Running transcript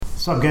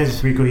What's up,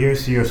 guys? Rico here,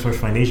 CEO of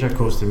SourceFind Asia,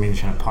 co-host of the Main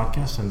Channel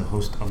podcast, and the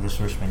host of the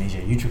SourceFind Asia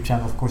YouTube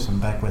channel. Of course,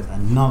 I'm back with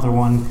another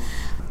one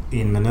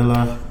in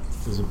Manila.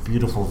 There's a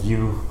beautiful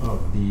view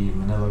of the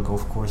Manila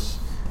golf course.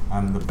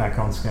 The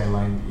background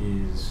skyline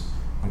is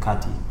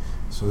Makati.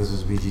 So this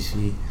is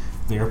BGC.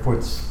 The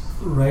airport's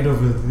right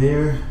over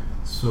there.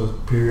 So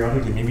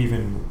periodically, maybe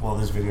even while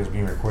this video is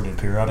being recorded,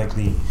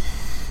 periodically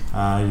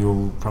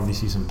you'll probably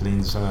see some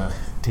planes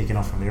taking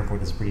off from the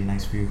airport. It's a pretty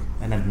nice view.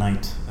 And at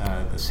night,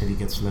 the city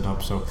gets lit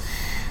up. So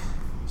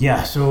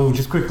yeah, so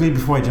just quickly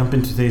before I jump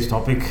into today's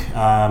topic,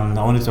 I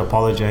wanted to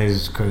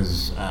apologize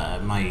because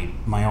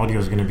my audio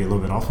is going to be a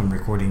little bit off. I'm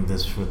recording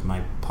this with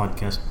my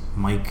podcast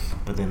mic,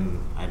 but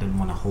then I didn't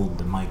want to hold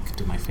the mic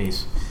to my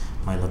face.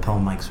 My lapel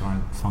mics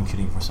aren't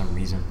functioning for some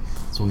reason.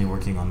 It's only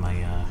working on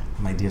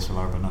my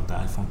DSLR, but not the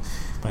iPhone.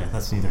 But yeah,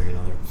 that's neither here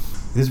nor there.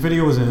 This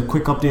video was a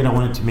quick update I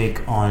wanted to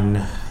make on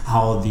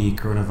how the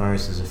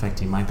coronavirus is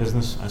affecting my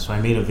business. So I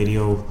made a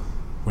video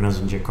when I was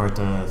in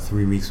Jakarta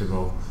 3 weeks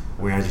ago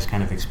where I just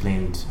kind of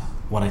explained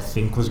what I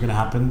think was going to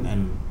happen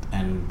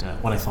and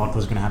what I thought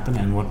was going to happen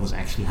and what was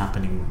actually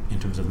happening in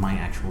terms of my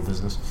actual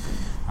business.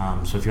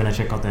 So if you want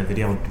to check out that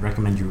video, I would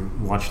recommend you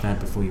watch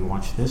that before you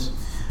watch this.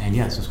 And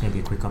yeah, so it's going to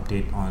be a quick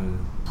update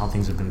on how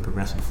things have been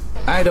progressing.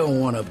 I don't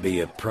want to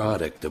be a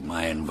product of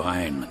my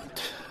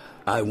environment.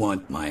 I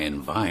want my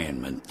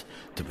environment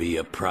to be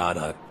a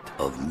product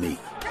of me.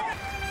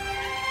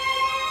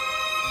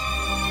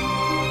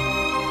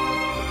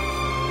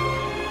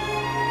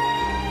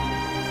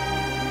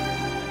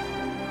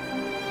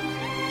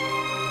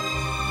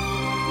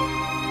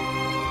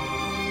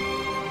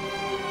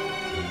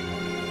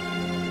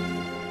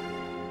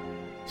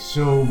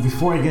 So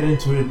before I get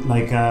into it,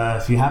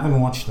 if you haven't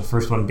watched the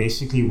first one,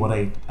 basically what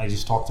I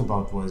just talked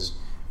about was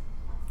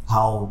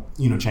how,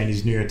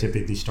 Chinese New Year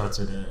typically starts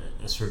at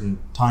a certain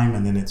time,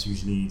 and then it's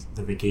usually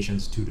the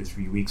vacation's 2 to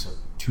 3 weeks, or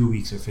 2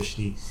 weeks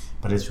officially,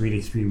 but it's really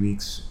 3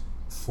 weeks,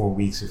 4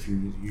 weeks if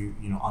you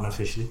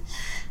unofficially.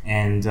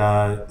 And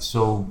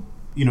so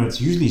it's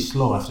usually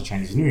slow after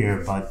Chinese New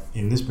Year, but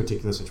in this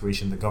particular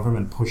situation, the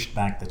government pushed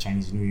back the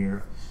Chinese New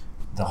Year,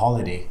 the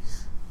holiday,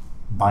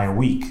 by a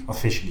week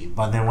officially.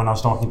 But then when I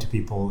was talking to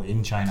people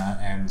in China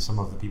and some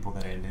of the people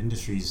that are in the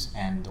industries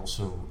and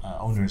also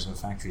owners of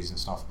factories and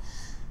stuff,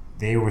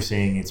 they were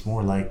saying it's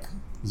more like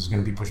this is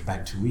going to be pushed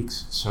back 2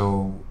 weeks.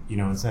 So,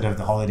 instead of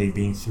the holiday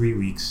being 3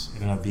 weeks,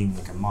 it ended up being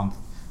like a month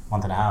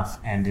and a half.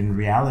 And in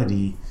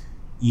reality,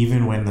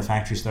 even when the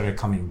factory started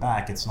coming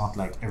back, it's not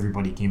like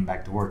everybody came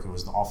back to work. It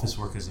was the office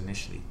workers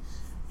initially.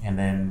 And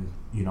then,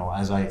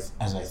 as I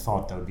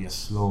thought, that would be a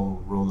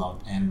slow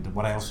rollout. And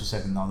what I also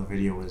said in the other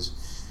video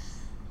was,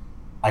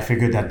 I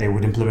figured that they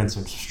would implement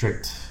some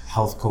strict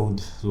health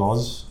code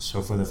laws.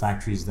 So for the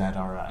factories that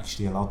are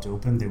actually allowed to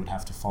open, they would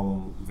have to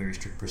follow very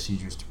strict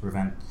procedures to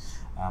prevent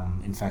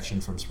infection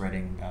from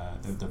spreading,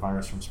 the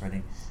virus from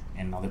spreading,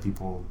 and other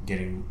people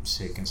getting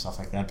sick and stuff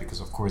like that.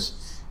 Because of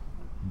course,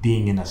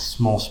 being in a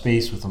small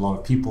space with a lot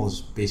of people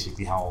is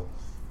basically how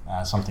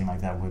something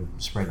like that would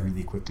spread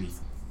really quickly.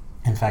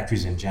 And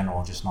factories in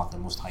general, just not the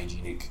most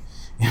hygienic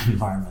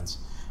environments.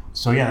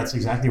 So yeah, that's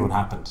exactly what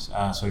happened.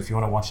 So if you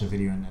want to watch the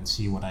video and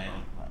see what I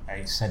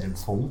said in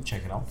full,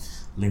 check it out.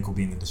 Link will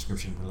be in the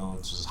description below.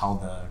 It's just how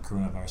the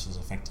coronavirus is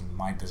affecting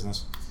my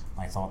business,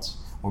 my thoughts,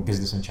 or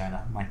business in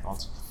China, my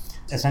thoughts.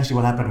 Essentially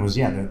what happened was,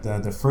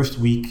 the first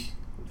week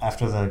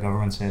after the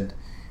government said,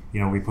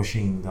 we're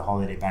pushing the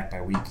holiday back by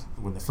a week.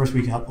 When the first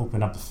week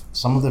opened up,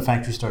 some of the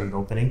factories started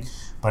opening,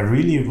 but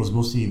really it was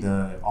mostly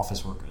the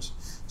office workers.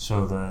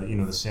 So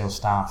the sales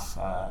staff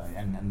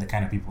and the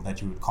kind of people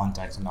that you would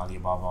contact in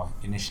Alibaba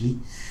initially.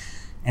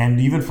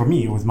 And even for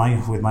me, with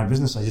my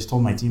business, I just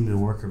told my team to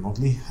work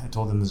remotely. I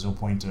told them there's no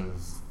point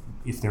of,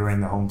 if they're in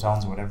their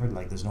hometowns or whatever,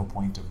 there's no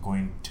point of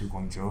going to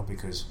Guangzhou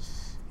because,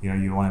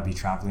 you want to be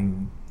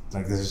traveling.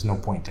 There's no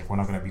point. We're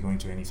not going to be going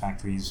to any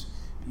factories.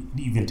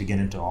 Even to get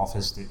into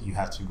office, that you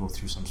have to go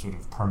through some sort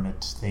of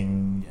permit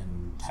thing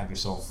and have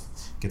yourself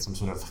get some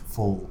sort of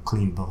full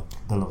clean bill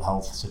of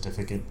health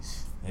certificate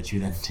that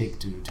you then take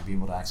to be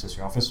able to access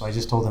your office. So I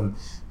just told them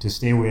to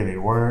stay where they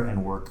were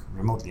and work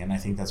remotely. And I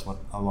think that's what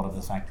a lot of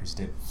the factories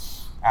did.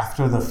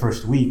 After the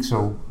first week,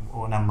 so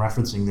when I'm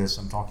referencing this,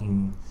 I'm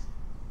talking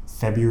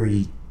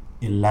February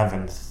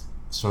 11th.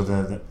 So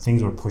the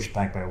things were pushed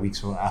back by a week.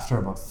 So after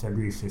about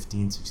February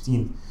 15th,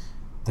 16th,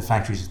 the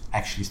factories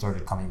actually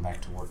started coming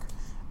back to work.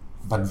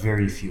 But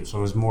very few. So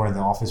it was more the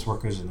office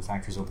workers and the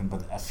factories open,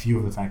 but a few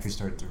of the factories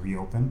started to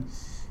reopen.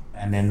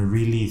 And then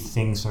really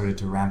things started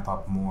to ramp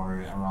up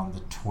more around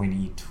the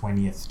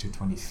 20th to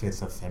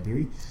 25th of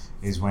February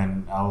is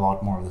when a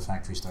lot more of the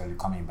factories started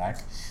coming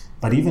back.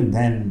 But even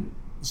then,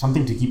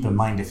 something to keep in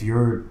mind, if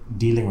you're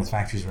dealing with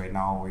factories right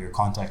now or you're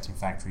contacting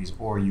factories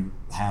or you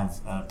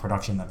have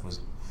production that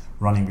was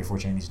running before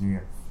Chinese New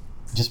Year,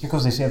 just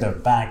because they say they're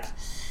back,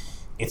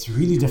 it's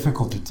really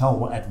difficult to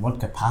tell at what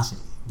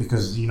capacity.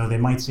 Because, they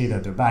might say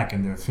that they're back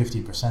and they're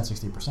 50%,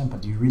 60%,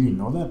 but do you really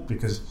know that?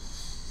 Because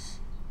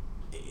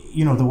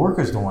the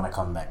workers don't want to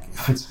come back.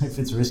 If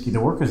it's risky, the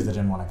workers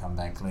didn't want to come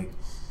back.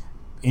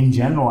 in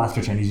general,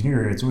 after Chinese New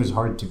Year, it's always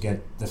hard to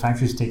get, the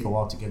factories take a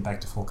while to get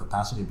back to full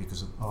capacity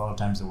because a lot of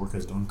times the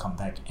workers don't come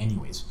back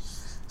anyways.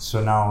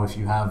 So now if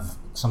you have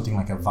something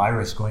like a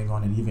virus going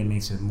on, it even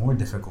makes it more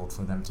difficult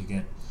for them to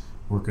get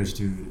workers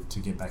to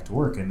get back to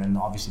work. And then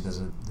obviously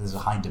there's a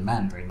high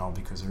demand right now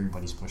because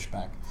everybody's pushed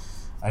back.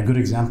 A good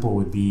example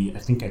would be, I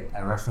think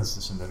I referenced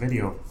this in the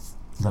video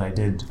that I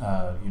did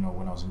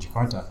when I was in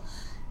Jakarta.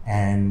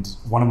 And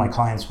one of my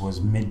clients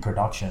was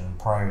mid-production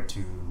prior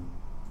to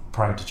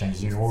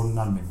Chinese New Year. Well,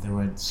 not mid, they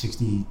were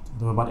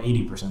about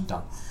 80%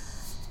 done.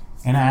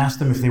 And I asked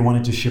them if they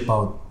wanted to ship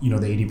out, the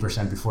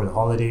 80% before the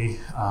holiday.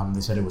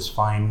 They said it was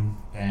fine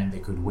and they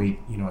could wait,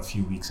 a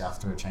few weeks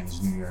after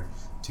Chinese New Year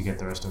to get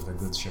the rest of the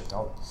goods shipped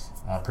out,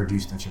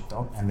 produced and shipped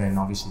out. And then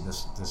obviously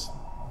this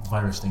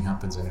virus thing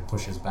happens and it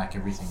pushes back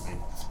everything by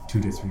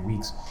 2 to 3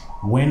 weeks.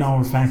 When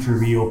our factory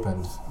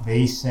reopened,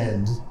 they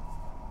said,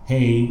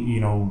 hey,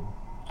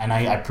 and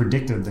I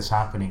predicted this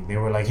happening. They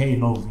were like, hey,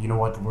 no, you know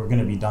what? We're going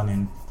to be done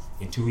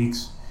in 2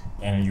 weeks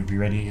and you'll be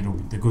ready.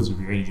 The goods will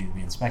be ready to be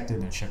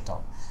inspected and shipped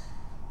out.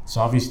 So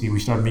obviously we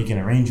started making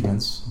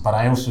arrangements, but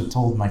I also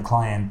told my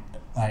client,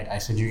 I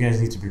said, you guys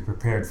need to be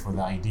prepared for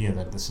the idea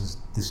that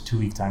this 2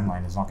 week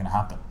timeline is not going to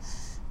happen,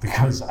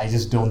 because I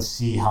just don't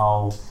see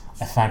how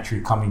a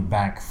factory coming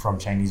back from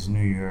Chinese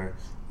New Year,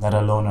 let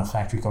alone a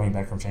factory coming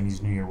back from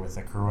Chinese New Year with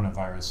a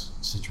coronavirus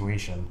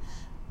situation,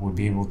 would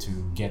be able to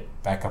get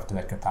back up to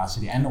that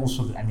capacity. And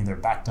also, they're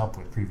backed up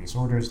with previous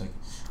orders. Like,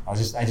 I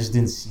just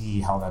didn't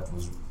see how that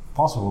was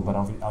possible. But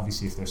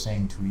obviously, if they're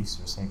saying 2 weeks,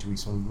 they're saying 2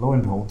 weeks. So lo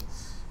and behold,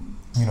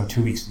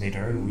 2 weeks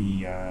later,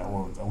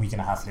 or a week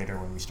and a half later,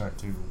 when we start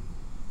to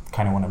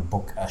kind of want to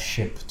book a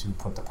ship to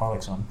put the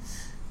products on,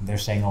 they're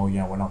saying, oh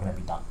yeah, we're not going to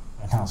be done.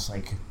 And I was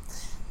like,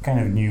 kind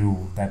of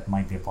knew that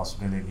might be a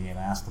possibility, and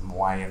I asked them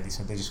why, and they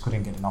said they just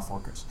couldn't get enough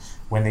workers.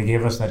 When they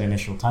gave us that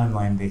initial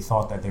timeline, they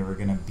thought that they were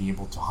going to be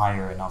able to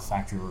hire enough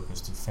factory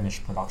workers to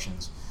finish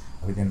productions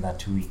within that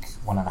 2 week,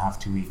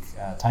 1.5-2 week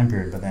time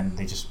period, but then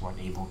they just weren't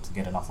able to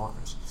get enough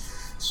workers.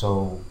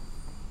 So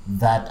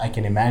that, I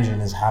can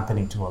imagine, is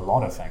happening to a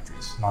lot of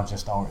factories, not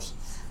just ours.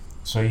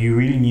 So you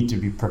really need to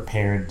be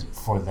prepared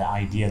for the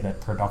idea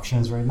that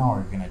productions right now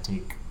are going to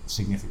take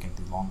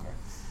significantly longer.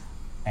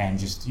 And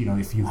just,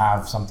 if you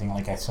have something,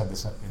 like I said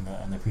this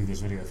in the previous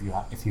video,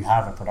 if you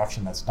have a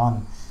production that's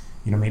done,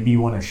 maybe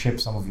you want to ship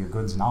some of your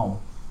goods now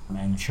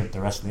and ship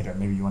the rest later.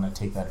 Maybe you want to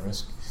take that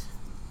risk,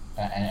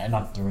 and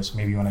not the risk.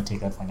 Maybe you want to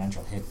take that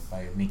financial hit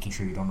by making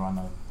sure you don't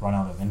run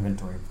out of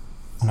inventory.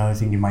 Another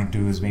thing you might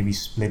do is maybe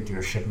split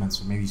your shipments.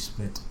 So maybe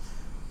send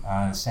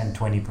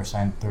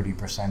 20%,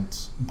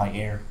 30% by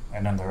air,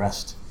 and then the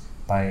rest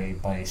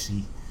by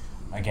sea.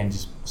 Again,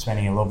 just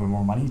spending a little bit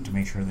more money to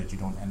make sure that you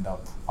don't end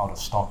up out of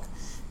stock.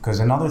 Because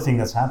another thing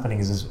that's happening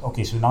is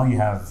okay, so now you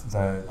have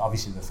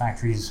obviously the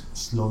factories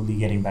slowly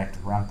getting back to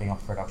ramping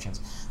up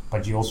productions,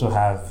 but you also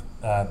have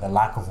the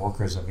lack of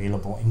workers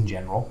available in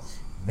general.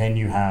 Then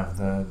you have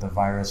the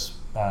virus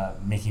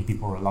making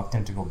people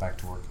reluctant to go back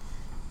to work.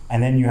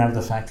 And then you have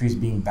the factories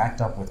being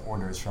backed up with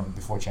orders from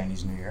before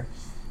Chinese New Year.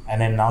 And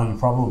then now you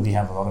probably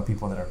have a lot of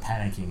people that are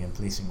panicking and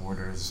placing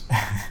orders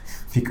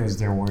because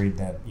they're worried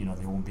that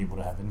they won't be able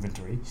to have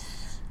inventory.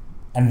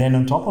 And then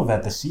on top of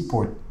that, the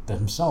seaport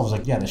themselves,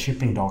 the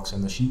shipping docks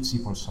and the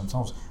seaports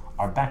themselves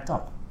are backed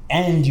up.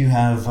 And you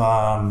have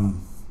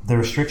the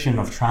restriction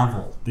of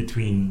travel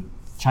between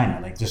China,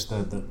 like just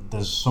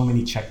there's so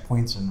many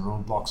checkpoints and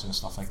roadblocks and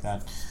stuff like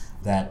that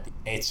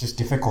it's just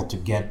difficult to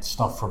get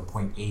stuff from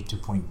point A to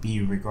point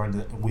B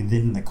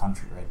within the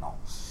country right now.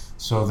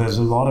 So there's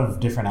a lot of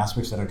different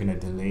aspects that are going to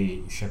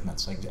delay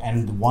shipments.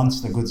 And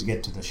once the goods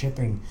get to the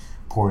shipping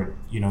port,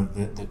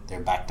 they're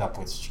backed up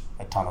with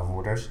a ton of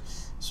orders.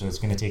 So it's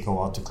going to take a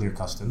while to clear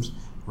customs.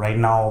 Right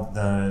now,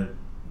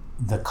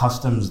 the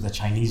customs, the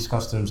Chinese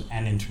customs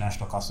and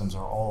international customs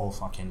are all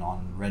fucking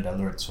on red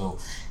alert. So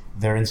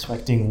they're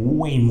inspecting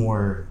way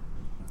more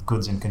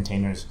goods and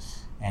containers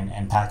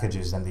and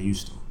packages than they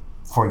used to.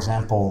 For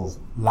example,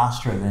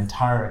 last year, the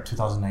entire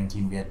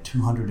 2019, we had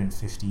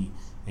 250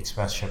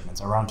 express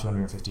shipments, around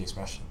 250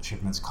 express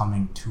shipments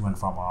coming to and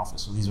from our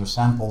office. So these are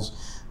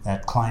samples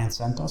that clients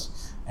sent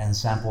us and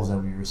samples that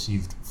we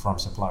received from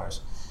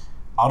suppliers.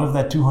 Out of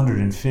that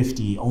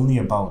 250, only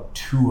about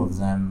 2 of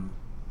them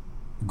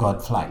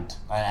got flagged.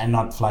 And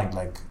not flagged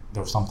like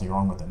there was something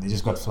wrong with them. They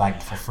just got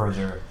flagged for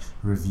further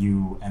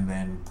review, and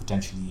then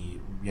potentially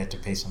we had to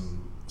pay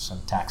some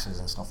taxes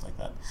and stuff like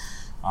that.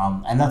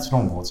 And that's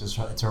normal.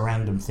 It's a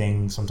random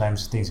thing.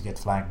 Sometimes things get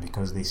flagged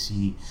because they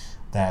see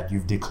that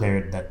you've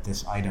declared that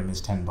this item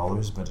is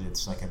 $10, but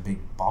it's like a big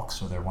box,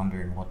 so they're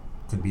wondering what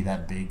could be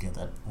that big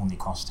that only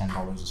costs $10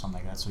 or something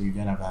like that. So you're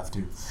gonna have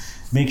to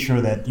make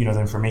sure that the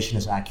information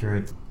is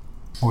accurate,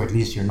 or at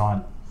least you're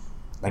not,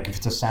 like, if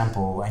it's a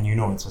sample and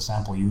it's a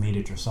sample, you made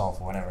it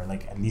yourself or whatever,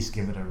 like at least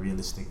give it a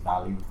realistic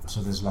value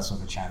so there's less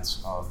of a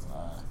chance of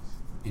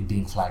it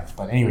being flagged.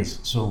 But anyways,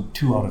 so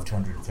 2 out of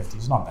 250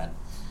 is not bad.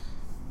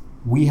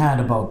 We had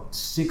about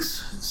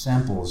 6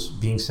 samples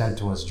being sent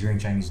to us during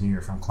Chinese New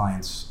Year from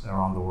clients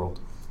around the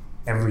world.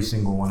 Every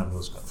single one of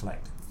those got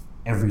flagged.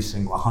 every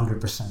single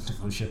 100%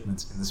 of those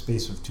shipments in the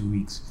space of 2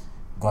 weeks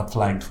got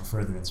flagged for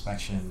further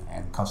inspection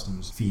and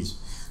customs fees.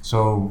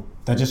 So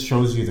that just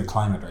shows you the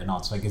climate right now.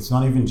 It's like, it's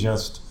not even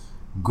just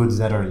goods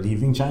that are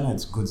leaving China,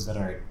 it's goods that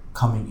are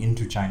coming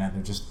into China.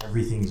 They're just,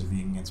 everything's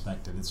being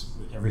inspected.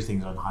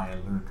 Everything's on high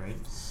alert, right?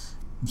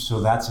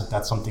 So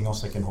that's something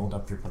else that can hold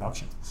up your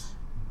production.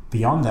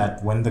 Beyond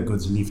that, when the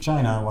goods leave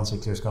China, once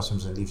it clears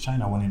customs and leaves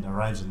China, when it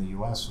arrives in the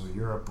US or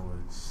Europe or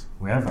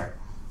wherever,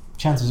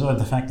 chances are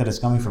the fact that it's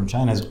coming from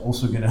China is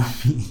also gonna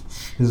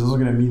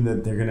mean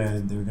that they're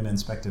gonna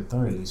inspect it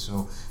thoroughly.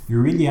 So you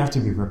really have to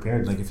be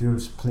prepared. Like if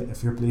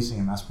you're placing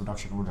a mass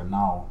production order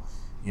now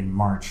in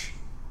March,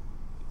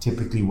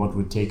 typically what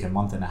would take a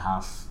month and a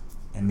half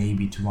and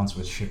maybe 2 months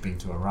with shipping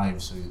to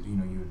arrive. So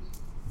you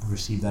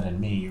receive that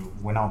in May.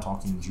 We're now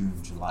talking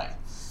June, July.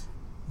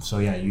 So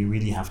yeah, you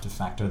really have to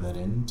factor that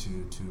in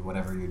to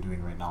whatever you're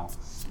doing right now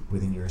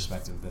within your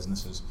respective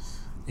businesses.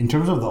 In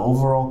terms of the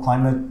overall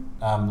climate,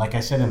 like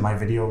I said in my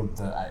video,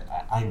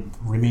 I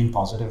remain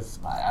positive.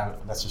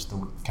 That's just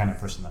the kind of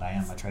person that I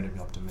am. I try to be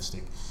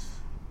optimistic.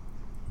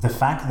 The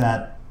fact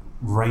that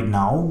right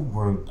now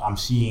I'm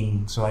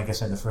seeing, so like I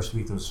said, the first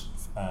week was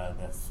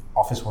the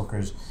office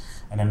workers,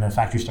 and then the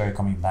factory started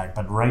coming back.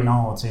 But right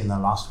now, I would say in the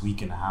last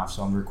week and a half,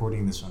 so I'm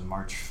recording this on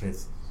March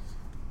 5th,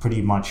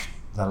 pretty much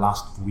the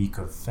last week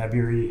of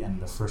February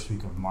and the first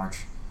week of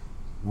March,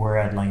 we're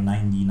at like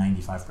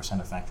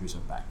 90-95% of factories are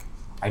back.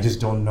 I just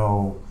don't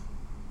know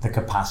the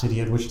capacity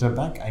at which they're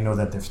back. I know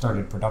that they've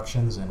started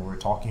productions and we're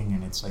talking,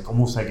 and it's like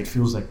almost like it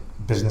feels like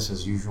business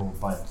as usual,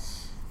 but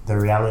the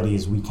reality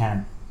is we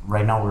can't,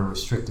 right now we're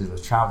restricted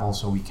with travel,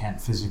 so we can't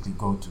physically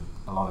go to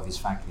a lot of these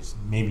factories.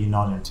 Maybe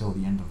not until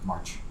the end of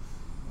March,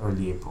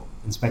 early April.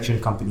 Inspection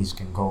companies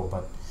can go,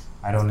 but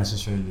I don't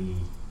necessarily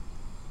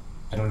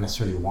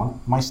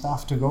want my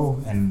staff to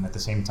go, and at the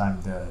same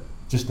time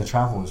the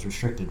travel is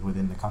restricted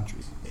within the country.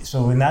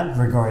 So in that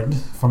regard,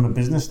 from a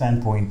business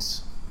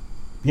standpoint,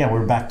 yeah,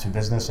 we're back to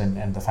business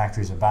and the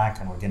factories are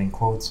back and we're getting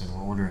quotes and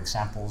we're ordering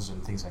samples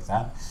and things like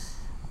that.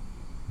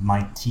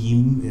 My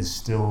team is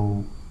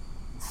still,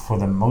 for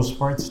the most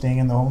part, staying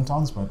in the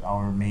hometowns, but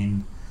our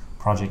main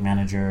project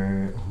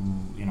manager,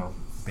 who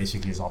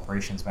basically is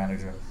operations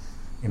manager,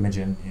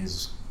 Imogen,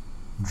 is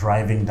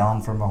driving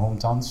down from her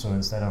hometown. So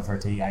instead of her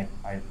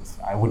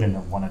I wouldn't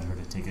have wanted her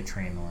to take a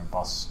train or a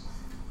bus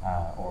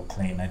or a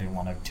plane. I didn't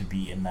want her to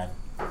be in that,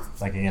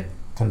 like, again,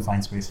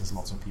 confined spaces,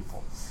 lots of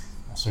people.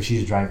 So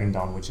she's driving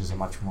down, which is a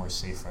much more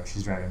safer.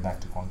 She's driving back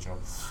to Guangzhou.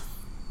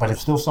 But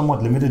it's still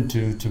somewhat limited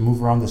to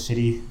move around the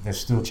city. There's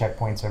still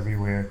checkpoints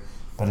everywhere,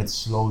 but it's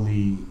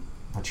slowly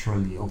but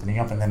surely opening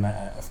up. And then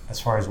as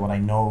far as what I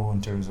know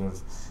in terms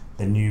of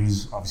the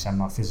news, obviously I'm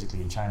not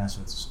physically in China,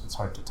 so it's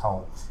hard to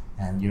tell.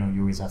 And you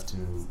always have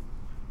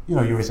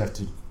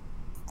to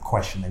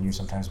question the news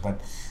sometimes.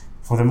 But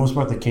for the most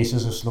part, the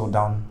cases have slowed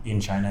down in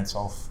China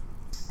itself.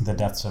 The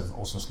deaths have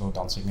also slowed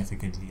down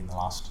significantly in the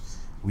last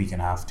week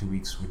and a half, 2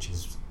 weeks, which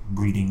is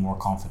breeding more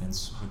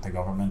confidence with the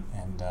government.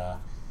 And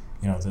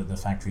the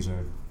factories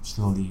are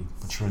slowly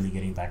but surely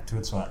getting back to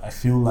it. So I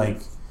feel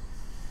like,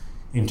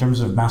 in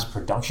terms of mass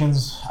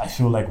productions, I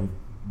feel like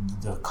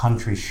the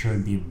country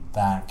should be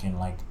back in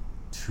like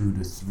 2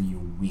 to 3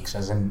 weeks,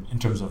 as in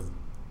terms of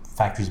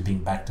factories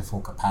being back to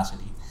full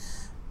capacity.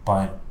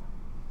 But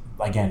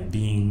again,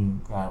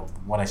 being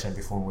what I said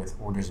before, with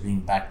orders being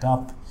backed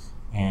up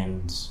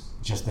and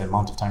just the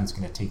amount of time it's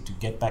going to take to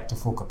get back to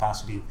full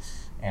capacity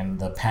and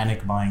the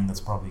panic buying that's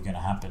probably going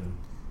to happen,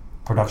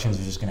 productions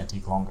are just going to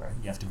take longer.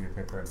 You have to be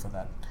prepared for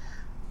that.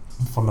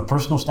 From a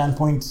personal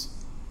standpoint,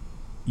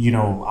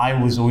 I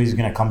was always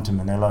going to come to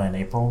Manila in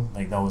April.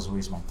 Like, that was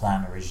always my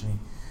plan originally.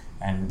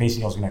 And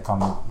basically I was going to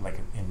come like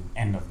in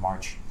end of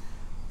March.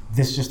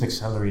 This just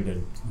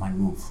accelerated my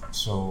move.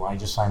 So I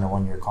just signed a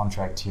 1-year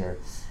contract here.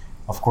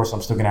 Of course,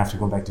 I'm still going to have to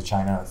go back to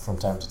China from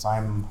time to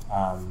time.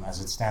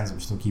 As it stands, I'm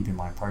still keeping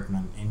my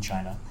apartment in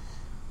China.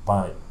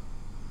 But,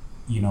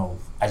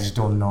 I just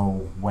don't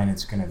know when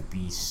it's going to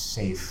be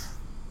safe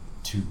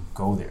to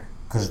go there.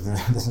 Because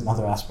there's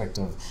another aspect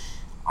of,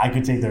 I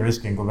could take the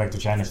risk and go back to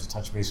China to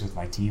touch base with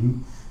my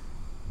team,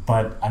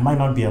 but I might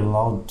not be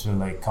allowed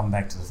to come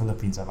back to the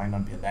Philippines. I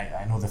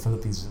know the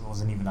Philippines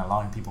wasn't even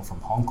allowing people from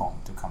Hong Kong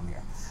to come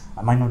here.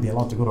 I might not be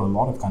allowed to go to a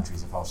lot of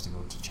countries if I was to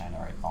go to China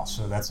right now.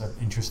 So that's an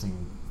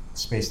interesting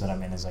space that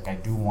I'm in, is like, I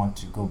do want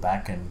to go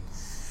back and,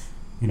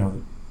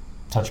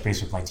 touch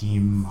base with my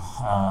team.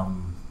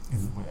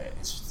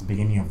 It's the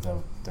beginning of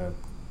the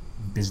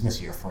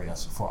business year for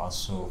us.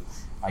 So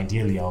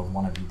ideally, I would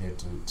want to be there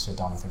to sit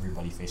down with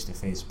everybody face to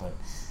face, but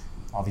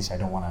obviously I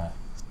don't want to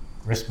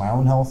risk my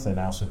own health, and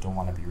I also don't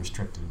want to be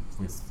restricted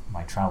with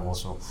my travel.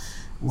 So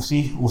we'll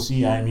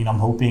see. I mean, I'm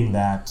hoping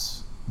that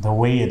the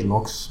way it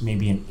looks,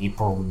 maybe in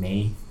April,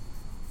 May,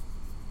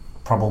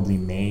 probably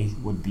May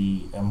would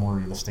be a more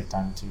realistic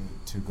time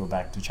to go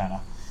back to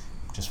China,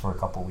 just for a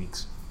couple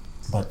weeks.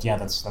 But yeah,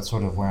 that's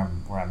sort of where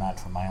I'm at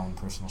from my own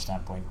personal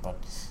standpoint. But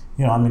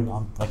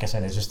like I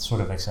said, it just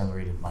sort of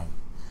accelerated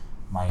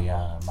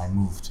my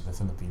move to the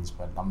Philippines.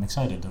 But I'm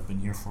excited. I've been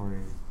here for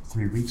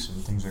 3 weeks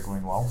and things are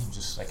going well.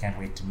 I can't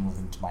wait to move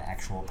into my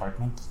actual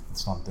apartment.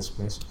 It's not this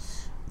place.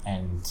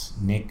 And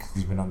Nick,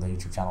 who's been on the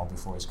YouTube channel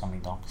before, is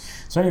coming down.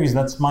 So anyways,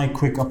 that's my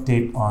quick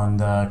update on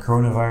the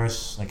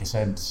coronavirus. Like I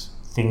said,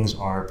 things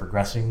are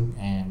progressing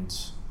and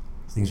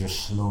things are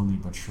slowly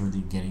but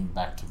surely getting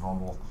back to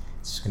normal.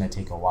 It's going to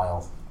take a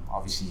while.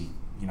 Obviously,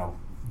 you're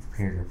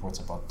hearing reports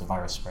about the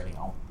virus spreading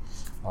out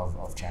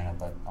of China,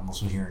 but I'm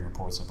also hearing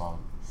reports about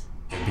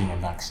there being a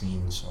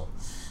vaccine. So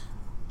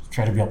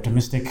try to be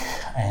optimistic.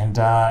 And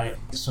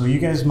so you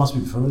guys must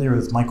be familiar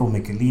with Michael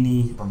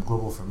Michelini from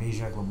Global From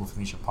Asia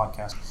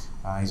podcast.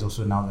 He's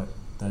also now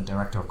the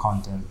director of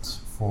content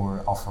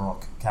for Alpha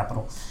Rock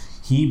Capital.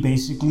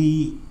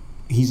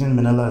 He's in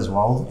Manila as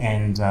well,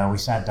 and we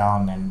sat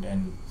down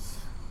and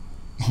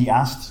he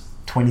asked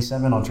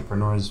 27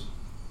 entrepreneurs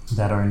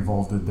that are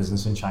involved with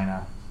business in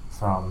China,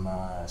 from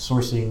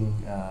sourcing,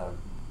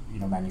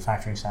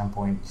 manufacturing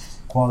standpoint,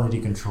 quality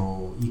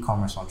control,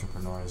 e-commerce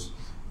entrepreneurs,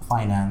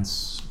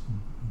 finance,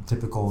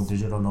 typical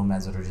digital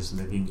nomads that are just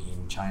living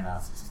in China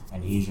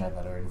and Asia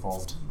that are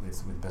involved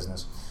with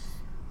business,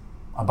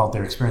 about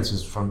their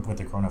experiences with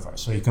the coronavirus.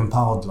 So he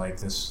compiled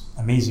this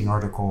amazing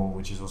article,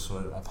 which is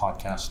also a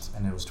podcast,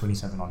 and it was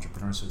 27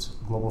 entrepreneurs. So it's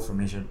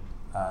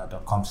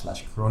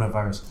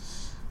globalfromasia.com/coronavirus.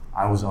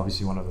 I was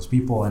obviously one of those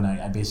people, and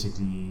I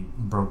basically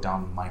broke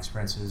down my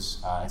experiences.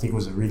 I think it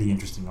was a really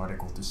interesting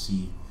article to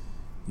see,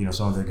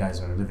 some of the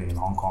guys are living in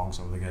Hong Kong,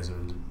 some of the guys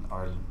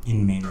are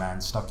in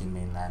mainland, stuck in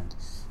mainland,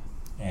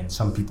 and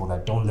some people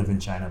that don't live in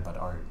China but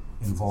are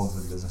involved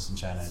with business in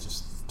China,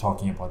 just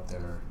talking about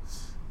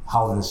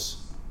how this,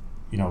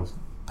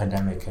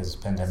 pandemic has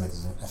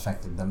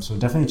affected them. So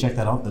definitely check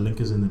that out. The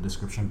link is in the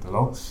description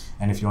below.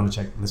 And if you want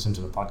to listen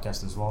to the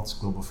podcast as well, it's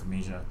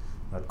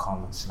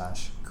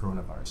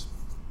globalfromasia.com/coronavirus.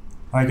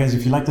 All right, guys,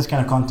 if you like this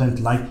kind of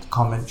content, like,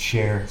 comment,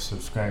 share,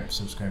 subscribe.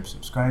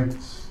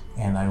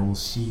 And I will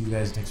see you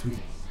guys next week.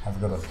 Have a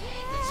good one.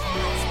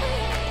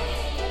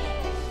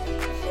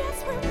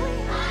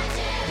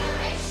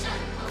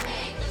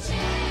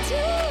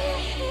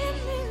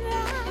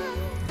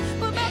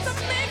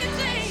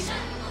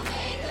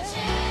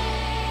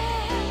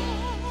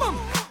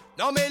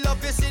 Now me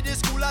love to see the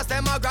schoolers,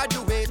 them a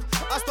graduate.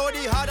 I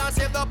study hard and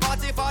save the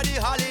party for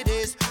the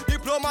holidays.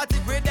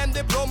 Diplomatic with them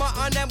diploma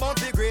and them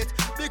won't be great.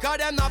 Because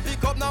them not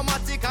pick up no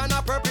matic and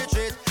not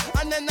perpetrate.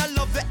 And then I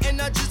love the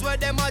energies where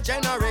them a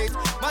generate.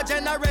 My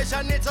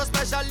generation, it's so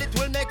special, it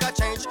will make a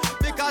change.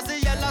 Because the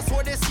yellow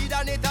sow the seed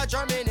and it a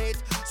germinate.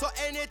 So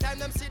anytime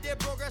them see the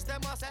progress,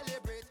 them a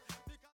celebrate.